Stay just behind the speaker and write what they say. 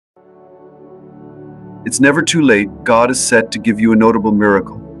It's never too late. God is set to give you a notable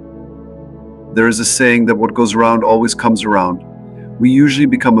miracle. There is a saying that what goes around always comes around. We usually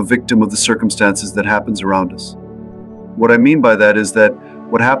become a victim of the circumstances that happens around us. What I mean by that is that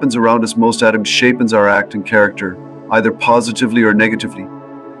what happens around us most atoms shapens our act and character, either positively or negatively,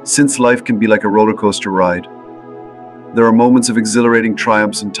 since life can be like a roller coaster ride. There are moments of exhilarating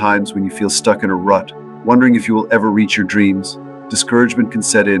triumphs and times when you feel stuck in a rut, wondering if you will ever reach your dreams. Discouragement can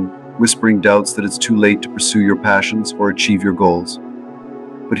set in, whispering doubts that it's too late to pursue your passions or achieve your goals.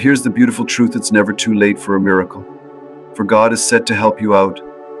 But here's the beautiful truth: it's never too late for a miracle. For God is set to help you out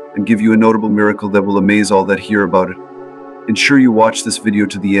and give you a notable miracle that will amaze all that hear about it. Ensure you watch this video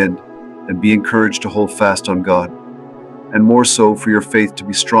to the end and be encouraged to hold fast on God, and more so for your faith to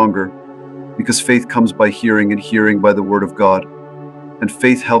be stronger, because faith comes by hearing and hearing by the word of God, and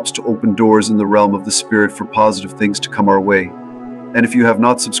faith helps to open doors in the realm of the Spirit for positive things to come our way. And if you have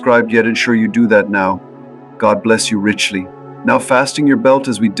not subscribed yet, ensure you do that now. God bless you richly. Now fasten your belt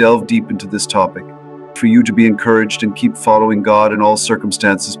as we delve deep into this topic. For you to be encouraged and keep following God in all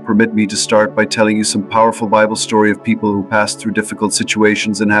circumstances, permit me to start by telling you some powerful Bible story of people who passed through difficult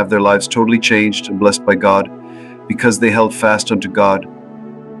situations and have their lives totally changed and blessed by God because they held fast unto God.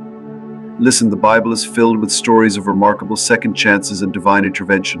 Listen, the Bible is filled with stories of remarkable second chances and divine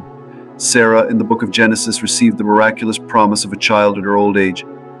intervention. Sarah in the book of Genesis received the miraculous promise of a child in her old age.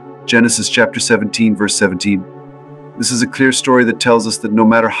 Genesis chapter 17, verse 17. This is a clear story that tells us that no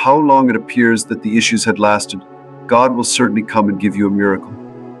matter how long it appears that the issues had lasted, God will certainly come and give you a miracle.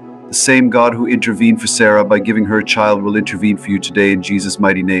 The same God who intervened for Sarah by giving her a child will intervene for you today in Jesus'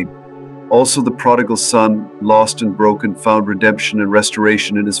 mighty name. Also, the prodigal son, lost and broken, found redemption and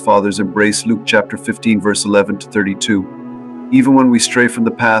restoration in his father's embrace. Luke chapter 15, verse 11 to 32. Even when we stray from the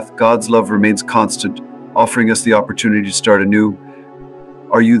path, God's love remains constant, offering us the opportunity to start anew.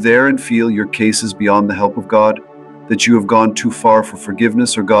 Are you there and feel your case is beyond the help of God? That you have gone too far for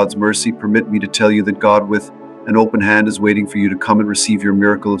forgiveness or God's mercy? Permit me to tell you that God with an open hand is waiting for you to come and receive your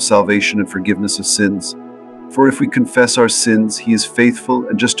miracle of salvation and forgiveness of sins. For if we confess our sins, He is faithful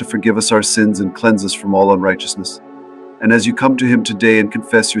and just to forgive us our sins and cleanse us from all unrighteousness. And as you come to Him today and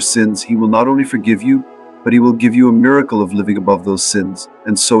confess your sins, He will not only forgive you, but He will give you a miracle of living above those sins.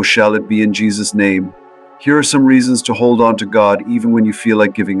 And so shall it be in Jesus' name. Here are some reasons to hold on to God even when you feel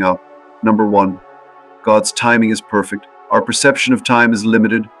like giving up. Number 1. God's timing is perfect. Our perception of time is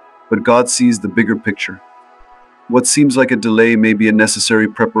limited, but God sees the bigger picture. What seems like a delay may be a necessary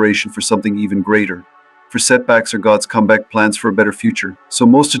preparation for something even greater. For setbacks are God's comeback plans for a better future. So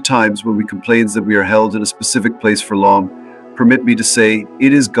most of times when we complain that we are held in a specific place for long, permit me to say,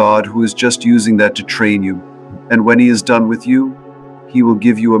 it is God who is just using that to train you. And when He is done with you, He will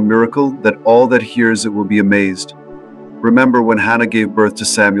give you a miracle that all that hears it will be amazed. Remember when Hannah gave birth to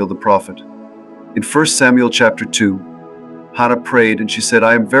Samuel the prophet. In 1 Samuel chapter 2, Hannah prayed and she said,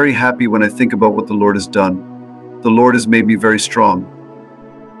 I am very happy when I think about what the Lord has done. The Lord has made me very strong.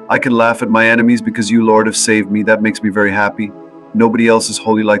 I can laugh at my enemies because you, Lord, have saved me. That makes me very happy. Nobody else is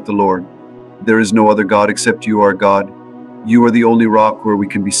holy like the Lord. There is no other God except you, our God. You are the only rock where we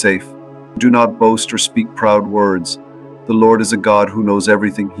can be safe. Do not boast or speak proud words. The Lord is a God who knows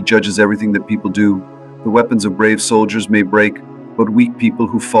everything. He judges everything that people do. The weapons of brave soldiers may break, but weak people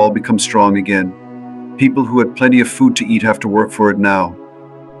who fall become strong again. People who had plenty of food to eat have to work for it now.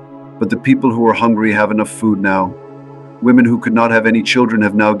 But the people who are hungry have enough food now. Women who could not have any children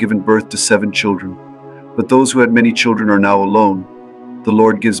have now given birth to 7 children. But those who had many children are now alone. The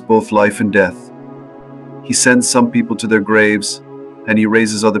Lord gives both life and death. He sends some people to their graves, and He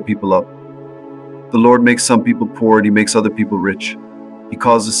raises other people up. The Lord makes some people poor, and He makes other people rich. He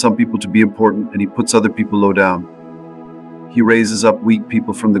causes some people to be important, and He puts other people low down. He raises up weak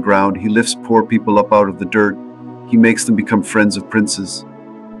people from the ground. He lifts poor people up out of the dirt. He makes them become friends of princes.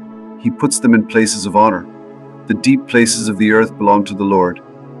 He puts them in places of honor. The deep places of the earth belong to the Lord.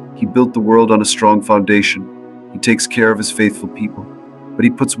 He built the world on a strong foundation. He takes care of His faithful people. But He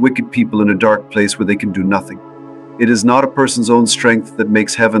puts wicked people in a dark place where they can do nothing. It is not a person's own strength that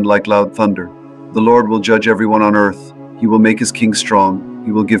makes heaven like loud thunder. The Lord will judge everyone on earth. He will make His king strong.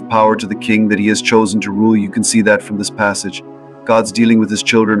 He will give power to the king that He has chosen to rule. You can see that from this passage. God's dealing with His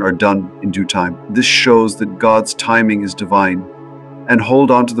children are done in due time. This shows that God's timing is divine. And hold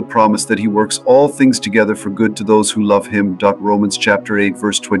on to the promise that He works all things together for good to those who love Him. Romans chapter 8,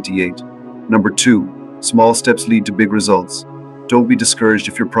 verse 28. Number 2. Small steps lead to big results. Don't be discouraged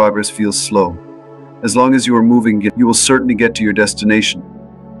if your progress feels slow. As long as you are moving, you will certainly get to your destination.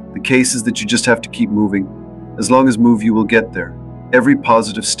 The case is that you just have to keep moving. As long as move, you will get there. Every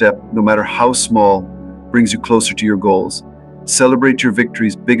positive step, no matter how small, brings you closer to your goals. Celebrate your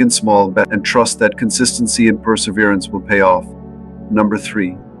victories, big and small, and trust that consistency and perseverance will pay off. Number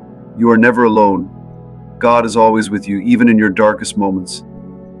 3. You are never alone. God is always with you, even in your darkest moments.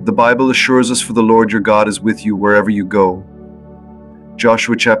 The Bible assures us, "For the Lord your God is with you wherever you go."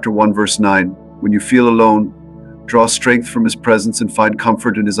 Joshua chapter 1 verse 9. When you feel alone, draw strength from His presence and find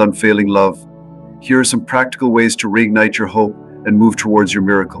comfort in His unfailing love. Here are some practical ways to reignite your hope and move towards your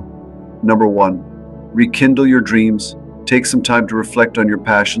miracle. Number 1. Rekindle your dreams. Take some time to reflect on your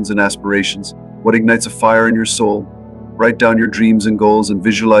passions and aspirations. What ignites a fire in your soul? Write down your dreams and goals and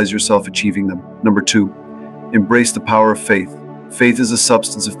visualize yourself achieving them. Number 2. Embrace the power of faith. Faith is a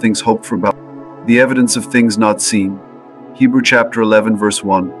substance of things hoped for, the evidence of things not seen. Hebrew chapter 11 verse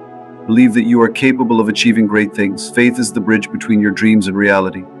 1. Believe that you are capable of achieving great things. Faith is the bridge between your dreams and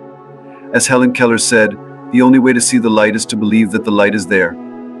reality. As Helen Keller said, the only way to see the light is to believe that the light is there.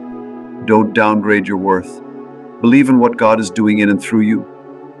 Don't downgrade your worth. Believe in what God is doing in and through you.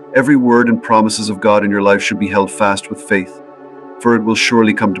 Every word and promises of God in your life should be held fast with faith, for it will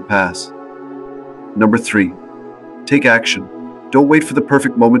surely come to pass. Number 3. Take action. Don't wait for the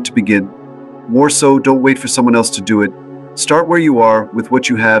perfect moment to begin. More so, don't wait for someone else to do it. Start where you are, with what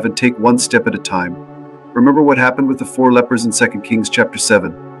you have, and take one step at a time. Remember what happened with the 4 lepers in 2 Kings chapter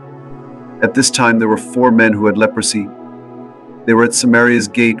 7. At this time there were 4 men who had leprosy. They were at Samaria's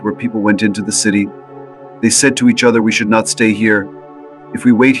gate, where people went into the city. They said to each other, "We should not stay here. If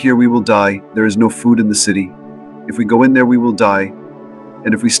we wait here, we will die. There is no food in the city. If we go in there, we will die.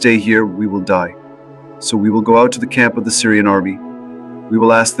 And if we stay here, we will die. So we will go out to the camp of the Syrian army. We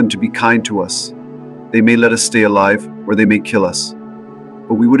will ask them to be kind to us. They may let us stay alive, or they may kill us."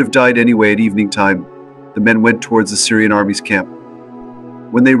 But we would have died anyway. At evening time, the men went towards the Syrian army's camp.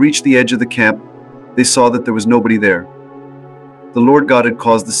 When they reached the edge of the camp, they saw that there was nobody there. The Lord God had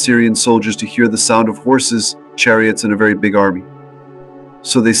caused the Syrian soldiers to hear the sound of horses, chariots, and a very big army.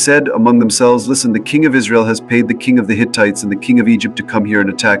 So they said among themselves, "Listen, the king of Israel has paid the king of the Hittites and the king of Egypt to come here and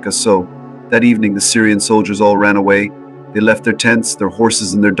attack us." So that evening the Syrian soldiers all ran away. They left their tents, their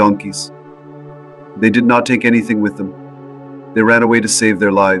horses, and their donkeys. They did not take anything with them. They ran away to save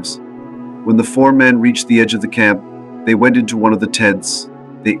their lives. When the 4 men reached the edge of the camp, they went into one of the tents.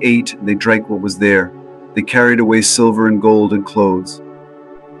 They ate and they drank what was there. They carried away silver and gold and clothes.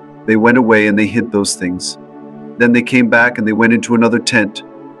 They went away and they hid those things. Then they came back and they went into another tent.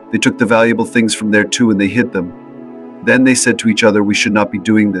 They took the valuable things from there too and they hid them. Then they said to each other, "We should not be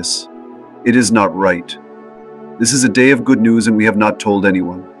doing this. It is not right. This is a day of good news and we have not told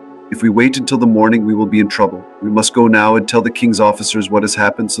anyone. If we wait until the morning, we will be in trouble. We must go now and tell the king's officers what has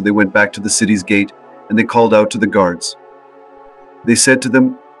happened." So they went back to the city's gate and they called out to the guards. They said to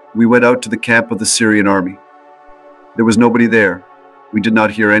them, "We went out to the camp of the Syrian army. There was nobody there. We did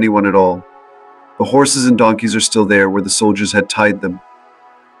not hear anyone at all. The horses and donkeys are still there where the soldiers had tied them.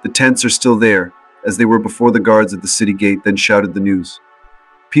 The tents are still there, as they were before the guards at the city gate." Then shouted the news.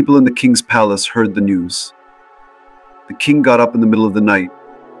 People in the king's palace heard the news. The king got up in the middle of the night.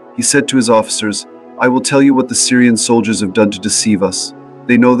 He said to his officers, "I will tell you what the Syrian soldiers have done to deceive us.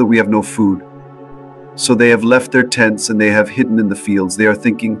 They know that we have no food. So they have left their tents and they have hidden in the fields. They are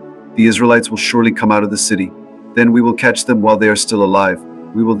thinking, the Israelites will surely come out of the city. Then we will catch them while they are still alive.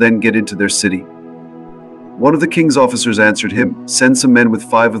 We will then get into their city." One of the king's officers answered him, "Send some men with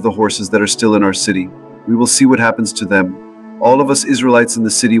 5 of the horses that are still in our city. We will see what happens to them. All of us Israelites in the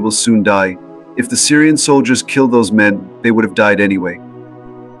city will soon die. If the Syrian soldiers kill those men, they would have died anyway.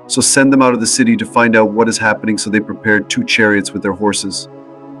 So send them out of the city to find out what is happening." So they prepared 2 chariots with their horses.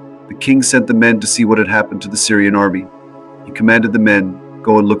 The king sent the men to see what had happened to the Syrian army. He commanded the men,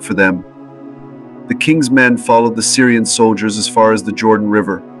 "Go and look for them." The king's men followed the Syrian soldiers as far as the Jordan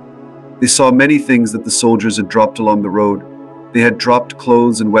River. They saw many things that the soldiers had dropped along the road. They had dropped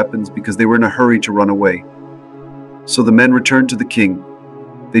clothes and weapons because they were in a hurry to run away. So the men returned to the king.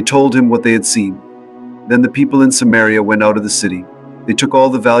 They told him what they had seen. Then the people in Samaria went out of the city. They took all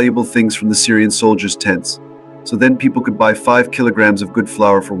the valuable things from the Syrian soldiers' tents. So then people could buy 5 kilograms of good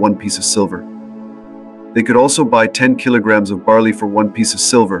flour for 1 piece of silver. They could also buy 10 kilograms of barley for 1 piece of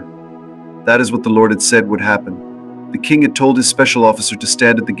silver. That is what the Lord had said would happen. The king had told his special officer to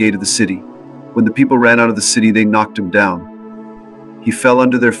stand at the gate of the city. When the people ran out of the city, they knocked him down. He fell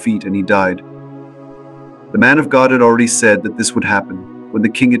under their feet and he died. The man of God had already said that this would happen when the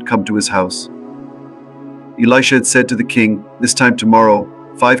king had come to his house. Elisha had said to the king, "This time tomorrow,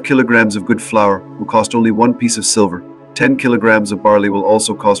 5 kilograms of good flour will cost only 1 piece of silver. 10 kilograms of barley will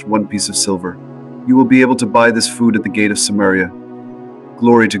also cost 1 piece of silver. You will be able to buy this food at the gate of Samaria."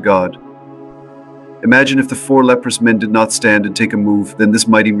 Glory to God. Imagine if the 4 leprous men did not stand and take a move, then this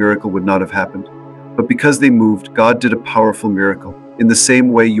mighty miracle would not have happened. But because they moved, God did a powerful miracle. In the same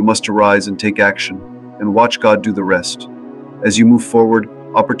way, you must arise and take action, and watch God do the rest. As you move forward,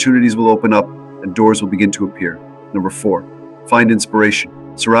 opportunities will open up and doors will begin to appear. Number 4, find inspiration.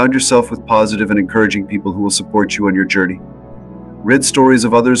 Surround yourself with positive and encouraging people who will support you on your journey. Read stories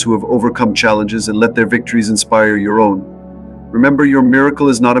of others who have overcome challenges and let their victories inspire your own. Remember, your miracle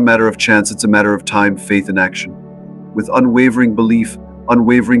is not a matter of chance, it's a matter of time, faith, and action. With unwavering belief,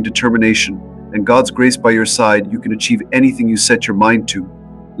 unwavering determination, and God's grace by your side, you can achieve anything you set your mind to.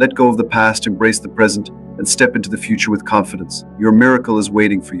 Let go of the past, embrace the present, and step into the future with confidence. Your miracle is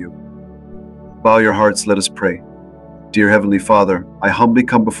waiting for you. Bow your hearts, let us pray. Dear Heavenly Father, I humbly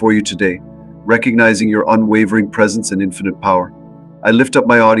come before you today, recognizing your unwavering presence and infinite power. I lift up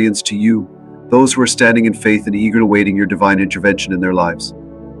my audience to you, those who are standing in faith and eagerly awaiting your divine intervention in their lives.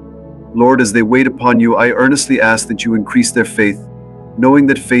 Lord, as they wait upon you, I earnestly ask that you increase their faith, knowing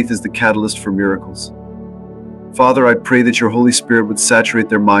that faith is the catalyst for miracles. Father, I pray that your Holy Spirit would saturate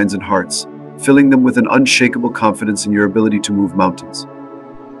their minds and hearts, filling them with an unshakable confidence in your ability to move mountains.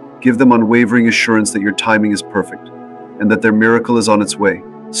 Give them unwavering assurance that your timing is perfect, and that their miracle is on its way.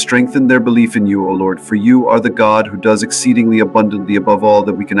 Strengthen their belief in you, O Lord, for you are the God who does exceedingly abundantly above all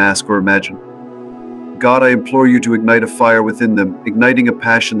that we can ask or imagine. God, I implore you to ignite a fire within them, igniting a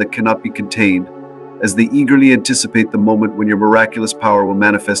passion that cannot be contained, as they eagerly anticipate the moment when your miraculous power will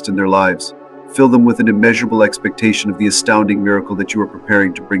manifest in their lives. Fill them with an immeasurable expectation of the astounding miracle that you are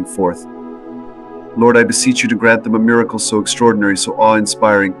preparing to bring forth. Lord, I beseech you to grant them a miracle so extraordinary, so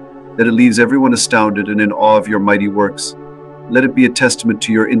awe-inspiring, that it leaves everyone astounded and in awe of your mighty works. Let it be a testament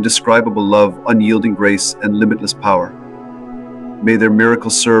to your indescribable love, unyielding grace, and limitless power. May their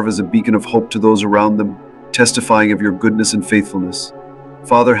miracle serve as a beacon of hope to those around them, testifying of your goodness and faithfulness.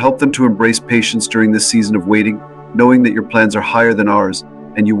 Father, help them to embrace patience during this season of waiting, knowing that your plans are higher than ours,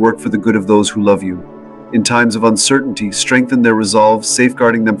 and you work for the good of those who love you. In times of uncertainty, strengthen their resolve,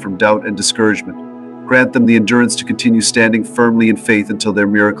 safeguarding them from doubt and discouragement. Grant them the endurance to continue standing firmly in faith until their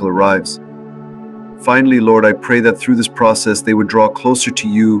miracle arrives. Finally, Lord, I pray that through this process they would draw closer to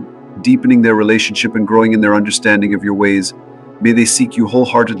you, deepening their relationship and growing in their understanding of your ways. May they seek you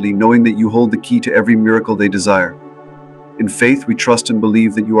wholeheartedly, knowing that you hold the key to every miracle they desire. In faith, we trust and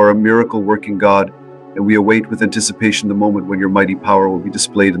believe that you are a miracle-working God, and we await with anticipation the moment when your mighty power will be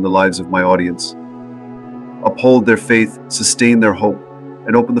displayed in the lives of my audience. Uphold their faith, sustain their hope,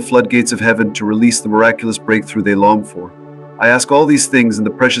 and open the floodgates of heaven to release the miraculous breakthrough they long for. I ask all these things in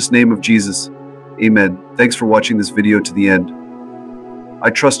the precious name of Jesus. Amen. Thanks for watching this video to the end. I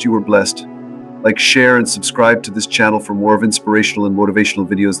trust you were blessed. Like, share, and subscribe to this channel for more of inspirational and motivational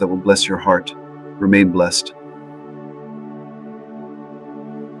videos that will bless your heart. Remain blessed.